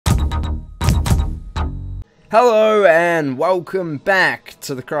Hello and welcome back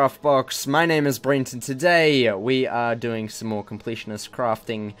to the craft box. My name is Brent and today we are doing some more completionist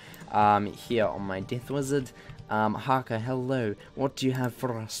crafting here on my Death Wizard. Haka, hello. What do you have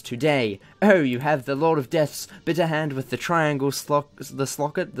for us today? Oh, you have the Lord of Death's bitter hand with the triangle the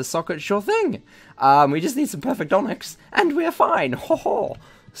socket, sure thing. We just need some perfect onyx and we're fine. Ho ho.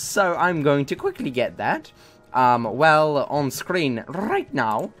 So I'm going to quickly get that. Well, on screen right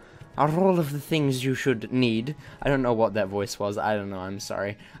now are all of the things you should need. I don't know what that voice was. I don't know. I'm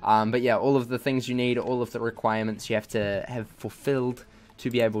sorry. But yeah, all of the things you need, all of the requirements you have to have fulfilled to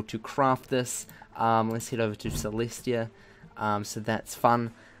be able to craft this. Let's head over to Celestia. So that's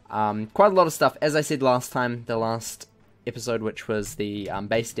fun. Quite a lot of stuff. As I said last time, the last episode, which was the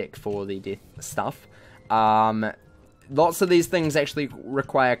base deck for the death stuff. Lots of these things actually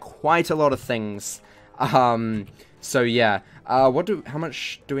require quite a lot of things. So yeah, how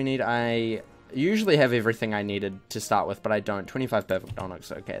much do we need? I usually have everything I needed to start with, but I don't. 25 perfect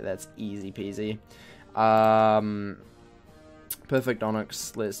onyx, okay, that's easy peasy. Perfect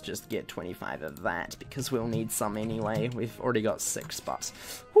onyx, let's just get 25 of that, because we'll need some anyway. We've already got 6, but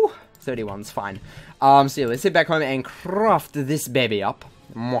whew, 31's fine. So yeah, let's head back home and craft this baby up.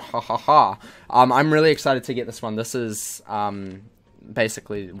 I'm really excited to get this one. This is,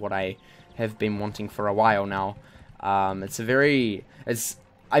 basically what I have been wanting for a while now. I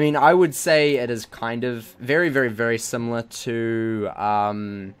mean, I would say it is kind of very similar to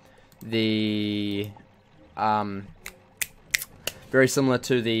the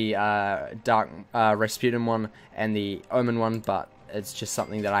Dark Rasputin one and the Omen one, but it's just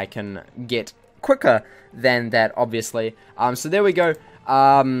something that I can get quicker than that, obviously. So there we go.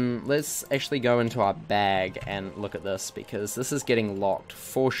 Let's actually go into our bag and look at this, because this is getting locked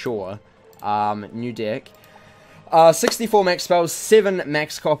for sure. New deck. 64 max spells, 7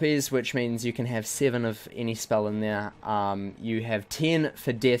 max copies, which means you can have 7 of any spell in there. You have 10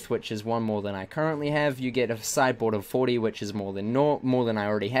 for death, which is 1 more than I currently have. You get a sideboard of 40, which is more than I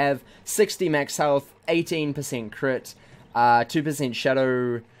already have. 60 max health, 18% crit, 2%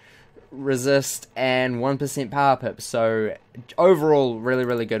 shadow resist, and 1% power pip. So overall,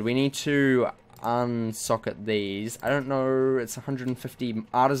 really good. We need to unsocket these. I don't know, it's 150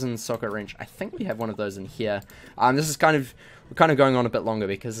 artisan socket wrench. I think we have one of those in here. This is we're kind of going on a bit longer,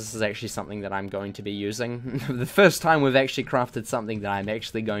 because this is actually something that I'm going to be using. The first time we've actually crafted something that I'm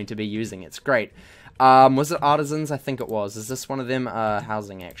actually going to be using. It's great. Was it artisans? I think it was. Is this one of them?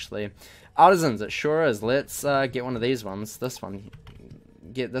 Housing, actually. Artisans, it sure is. Let's get one of these ones. This one.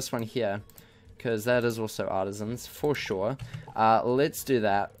 Get this one here, because that is also artisans for sure. Let's do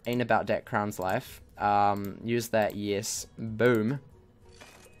that. Ain't about that crown's life. Use that, yes. Boom.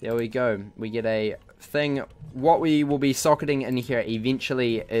 There we go. We get a thing. What we will be socketing in here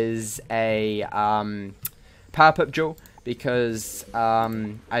eventually is a power pip jewel, because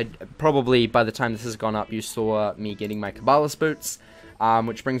I probably, by the time this has gone up, you saw me getting my Kabbalist boots.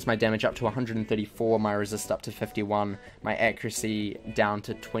 Which brings my damage up to 134, my resist up to 51, my accuracy down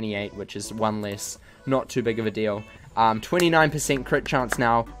to 28, which is 1 less, not too big of a deal. 29% crit chance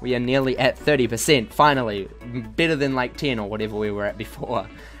now, we are nearly at 30%, finally, better than like 10 or whatever we were at before.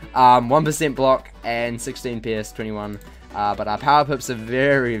 1% block and 16 PS, 21, but our power pips are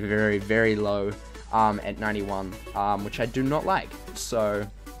very low at 91, which I do not like, so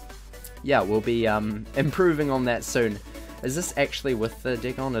yeah, we'll be improving on that soon. Is this actually with the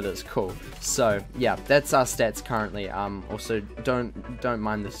deck on? It is. Cool. So yeah, that's our stats currently. Also don't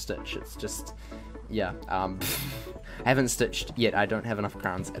mind the stitch. It's just, yeah. I haven't stitched yet. I don't have enough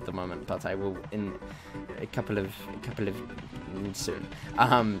crowns at the moment, but I will in a couple of soon.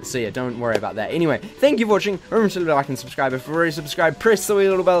 So yeah, don't worry about that. Anyway, thank you for watching. Remember to like and subscribe. If you're already subscribed, press the wee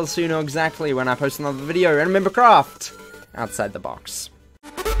little bell so you know exactly when I post another video. And remember, craft outside the box.